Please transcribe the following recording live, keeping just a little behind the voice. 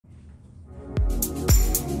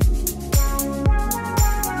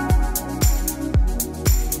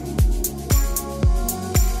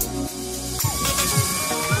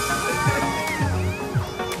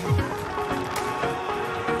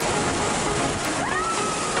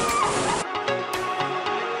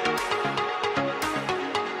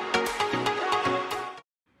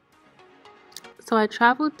So I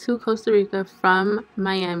traveled to Costa Rica from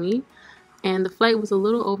Miami, and the flight was a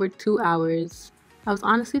little over 2 hours. I was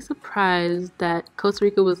honestly surprised that Costa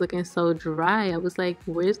Rica was looking so dry. I was like,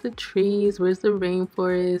 where's the trees? Where's the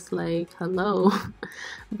rainforest? Like, hello.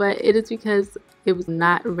 But it is because it was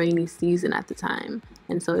not rainy season at the time.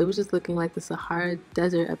 And so it was just looking like the Sahara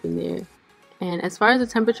Desert up in there. And as far as the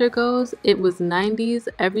temperature goes, it was 90s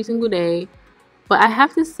every single day. But I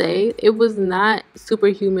have to say, it was not super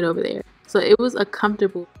humid over there. So it was a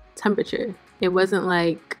comfortable temperature. It wasn't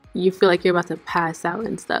like you feel like you're about to pass out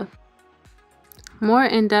and stuff. More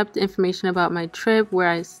in-depth information about my trip, where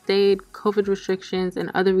I stayed, COVID restrictions,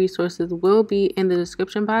 and other resources will be in the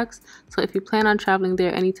description box. So if you plan on traveling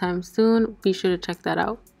there anytime soon, be sure to check that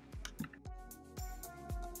out.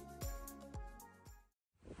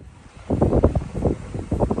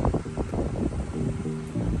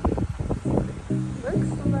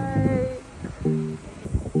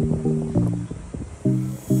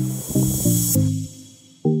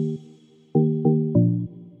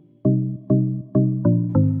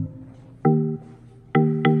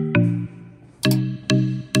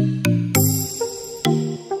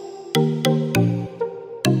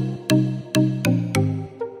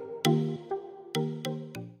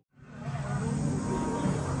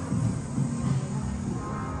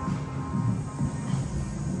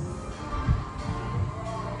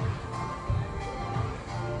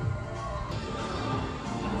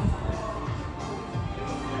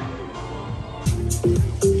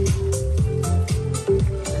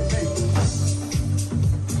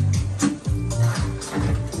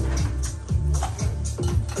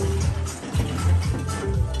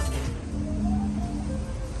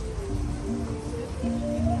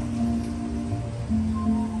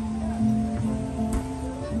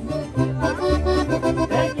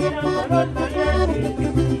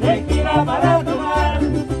 Tequila para tomar,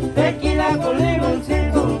 tequila con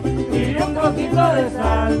limoncito y un poquito de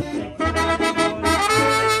sal.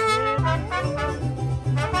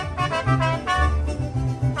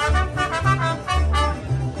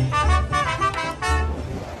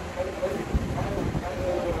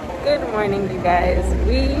 Good morning, you guys.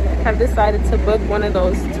 We have decided to book one of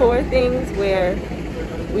those tour things where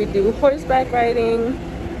we do horseback riding,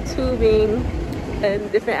 tubing,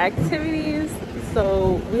 and different activities.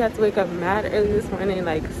 So we had to wake up mad early this morning,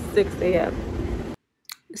 like 6 a.m.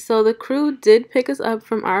 So the crew did pick us up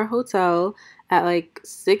from our hotel at like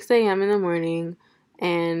 6 a.m. in the morning.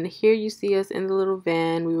 And here you see us in the little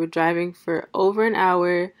van. We were driving for over an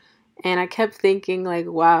hour. And I kept thinking like,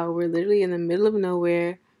 wow, we're literally in the middle of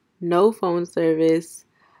nowhere. No phone service.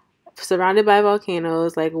 Surrounded by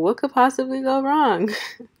volcanoes. Like, what could possibly go wrong?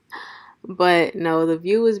 But no, the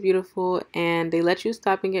view was beautiful, and they let you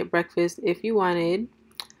stop and get breakfast if you wanted.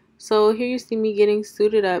 So here you see me getting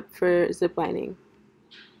suited up for ziplining.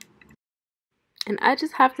 And I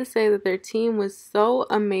just have to say that their team was so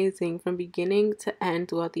amazing from beginning to end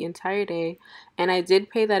throughout the entire day. And I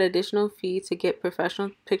did pay that additional fee to get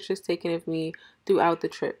professional pictures taken of me throughout the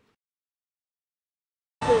trip.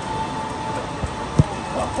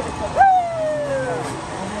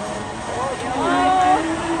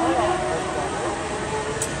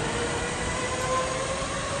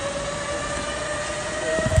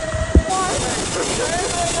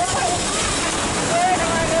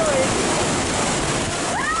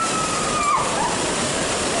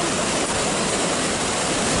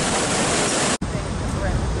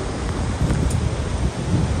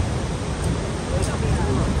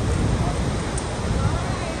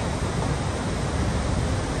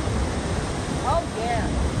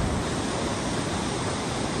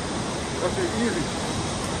 Okay, easy.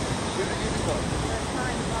 Get the easy one.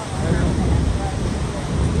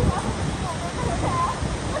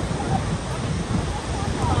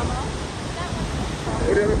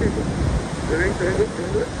 What are the other people? They're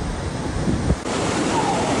good.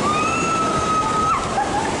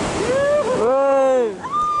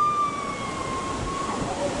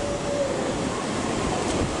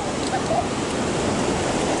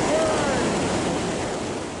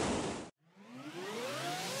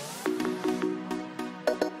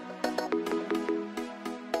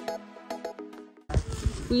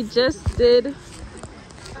 We just did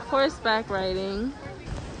horseback riding.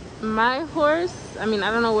 My horse, I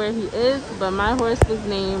don't know where he is, but my horse was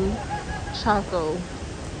named Chaco.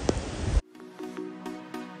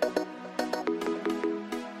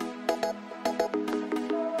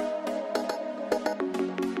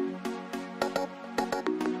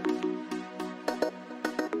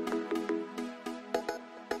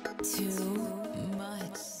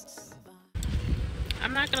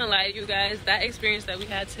 I'm not gonna lie to you guys, that experience that we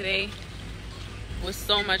had today was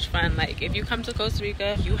so much fun. Like, if you come to Costa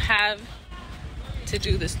Rica, you have to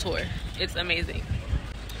do this tour. It's amazing.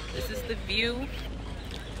 This is the view,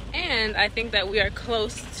 and I think that we are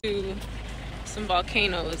close to some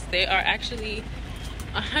volcanoes. There are actually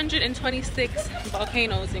 126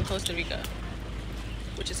 volcanoes in Costa Rica,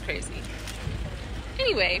 which is crazy.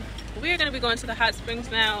 Anyway, we are going to be going to the hot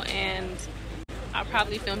springs now, and I'll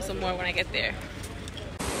probably film some more when I get there.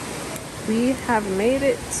 We have made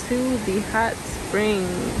it to the hot springs,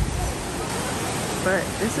 but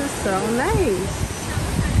this is so nice.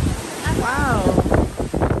 Wow.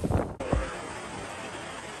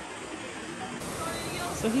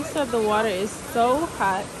 So he said the water is so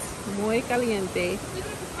hot, muy caliente,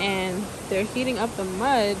 and they're heating up the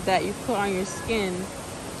mud that you put on your skin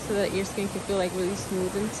so that your skin can feel like really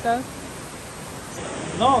smooth and stuff.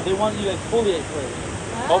 No, they want you to exfoliate first.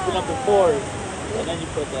 Open up the pores, and then you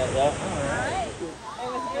put that, yeah?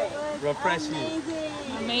 Refreshing.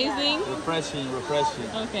 Amazing. Refreshing.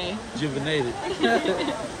 Okay. Rejuvenated.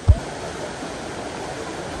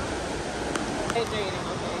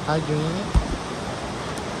 Hydrating.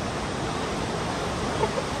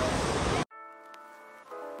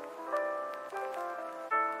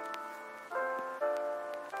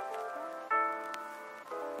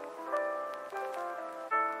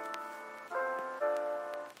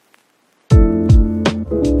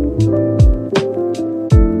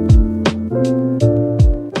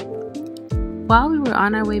 While we were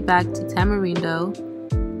on our way back to Tamarindo,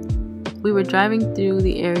 we were driving through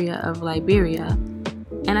the area of Liberia,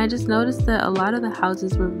 and I just noticed that a lot of the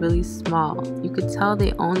houses were really small. You could tell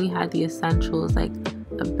they only had the essentials like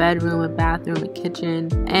a bedroom, a bathroom, a kitchen,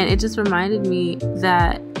 and it just reminded me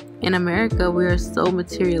that in America we are so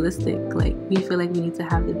materialistic. Like, we feel like we need to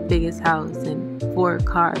have the biggest house and 4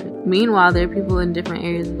 cars. Meanwhile, there are people in different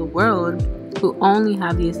areas of the world who only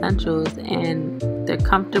have the essentials, and they're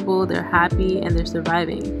comfortable, they're happy, and they're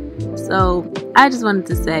surviving. So I just wanted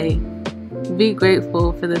to say, be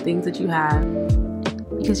grateful for the things that you have,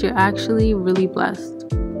 because you're actually really blessed,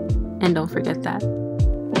 and don't forget that.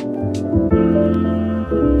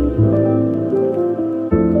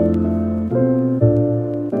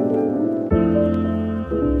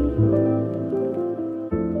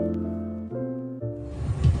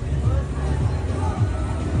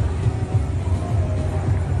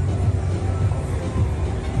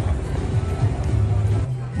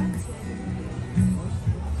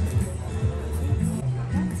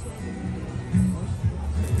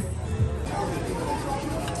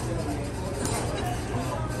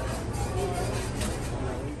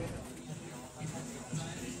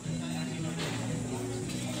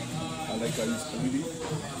 I like how you sweetie.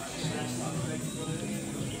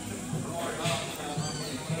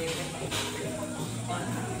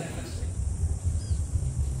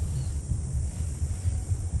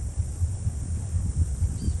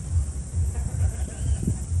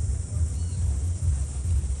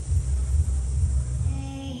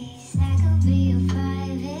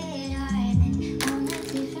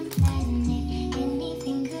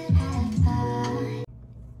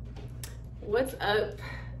 What's up?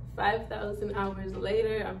 5,000 hours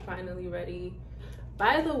later, I'm finally ready.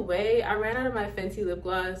 By the way, I ran out of my Fenty lip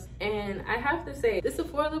gloss, and I have to say, this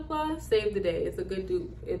Sephora lip gloss saved the day. It's a good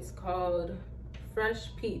dupe. It's called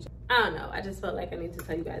Fresh Peach. I don't know, I just felt like I need to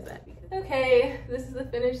tell you guys that. Okay, this is the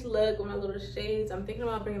finished look with my little shades. I'm thinking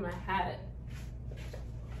about bringing my hat.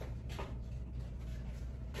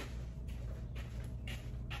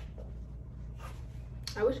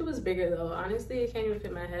 I wish it was bigger though. Honestly, it can't even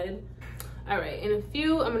fit my head. All right, in a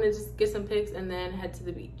few, I'm gonna just get some pics and then head to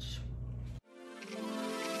the beach.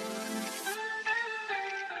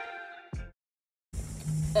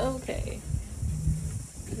 Okay.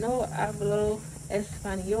 No hablo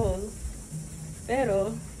español,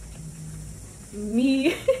 pero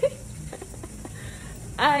me,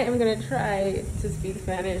 I am gonna try to speak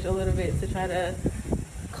Spanish a little bit to try to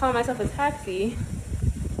call myself a taxi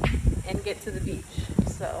and get to the beach.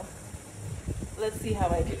 So let's see how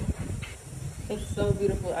I do. It's so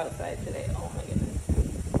beautiful outside today. Oh my goodness.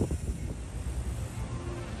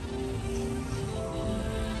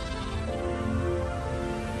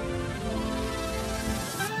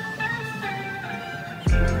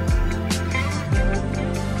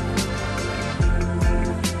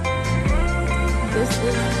 This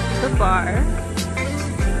is the bar.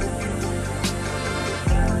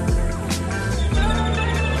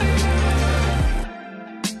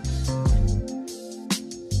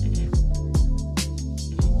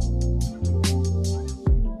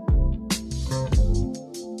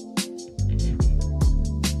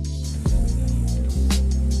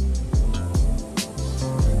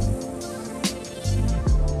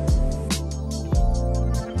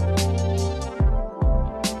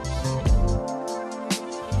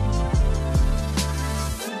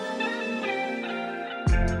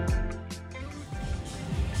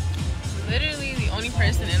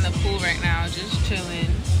 person in the pool right now, just chilling.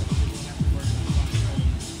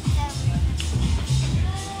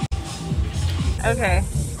 Okay.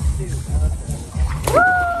 Woo!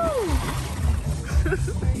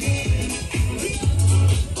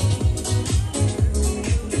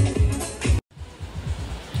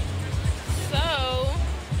 So,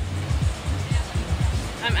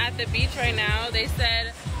 I'm at the beach right now. They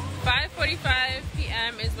said 5:45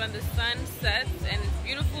 p.m. is when the sun sets and it's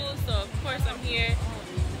beautiful. So of course I'm here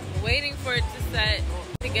waiting for it to set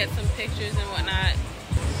to get some pictures and whatnot.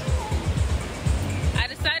 I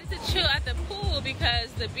decided to chill at the pool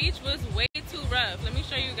because the beach was way too rough. Let me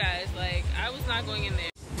show you guys. Like, I was not going in there.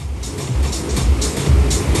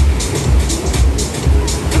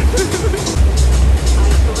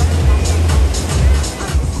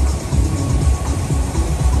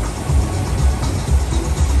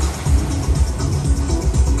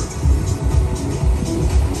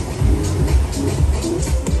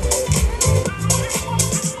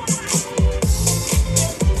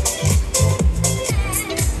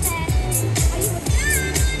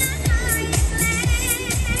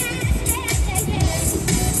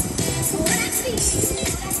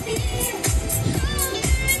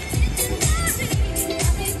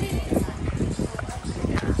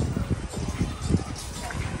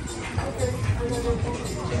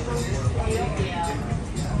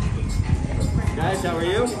 Guys, how are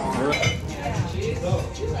you?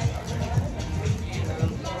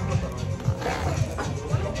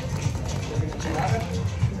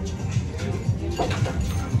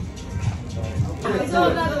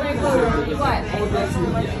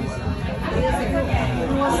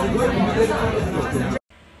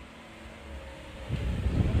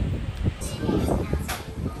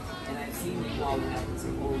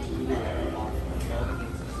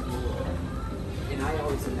 And I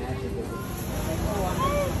always imagined it.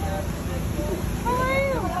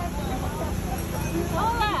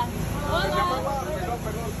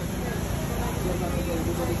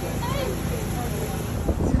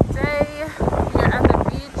 Today we're at the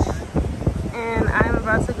beach and I'm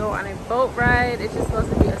about to go on a boat ride. It's just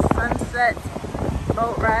supposed to be a sunset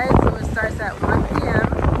boat ride, so it starts at 1 p.m.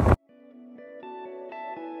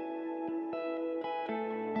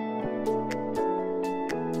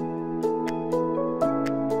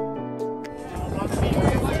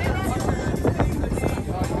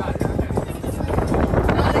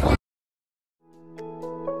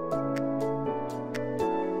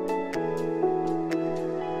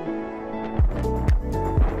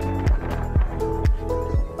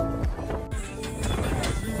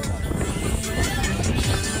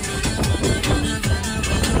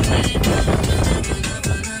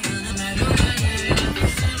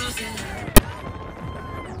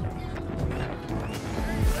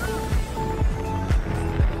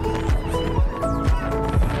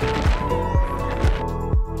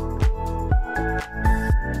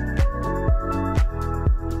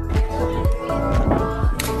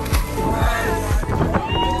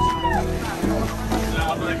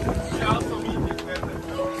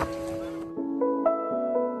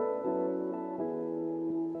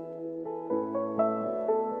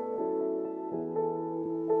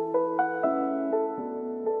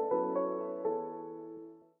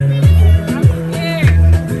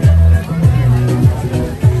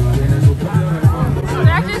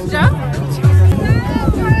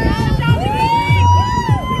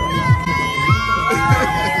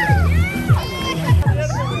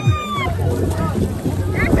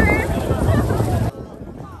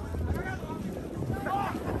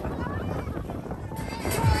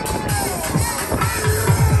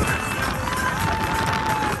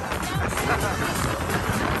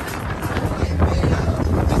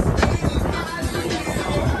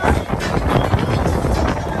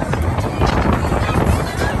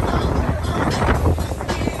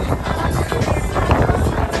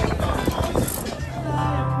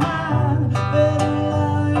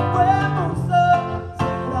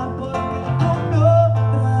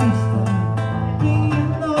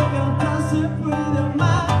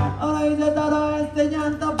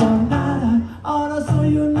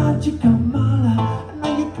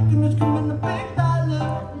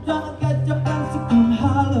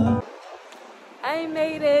 I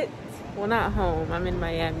made it. Well, not home. I'm in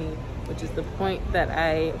Miami, which is the point that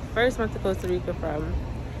I first went to Costa Rica from.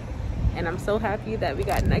 And I'm so happy that we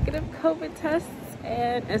got negative COVID tests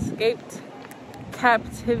and escaped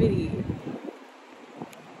captivity.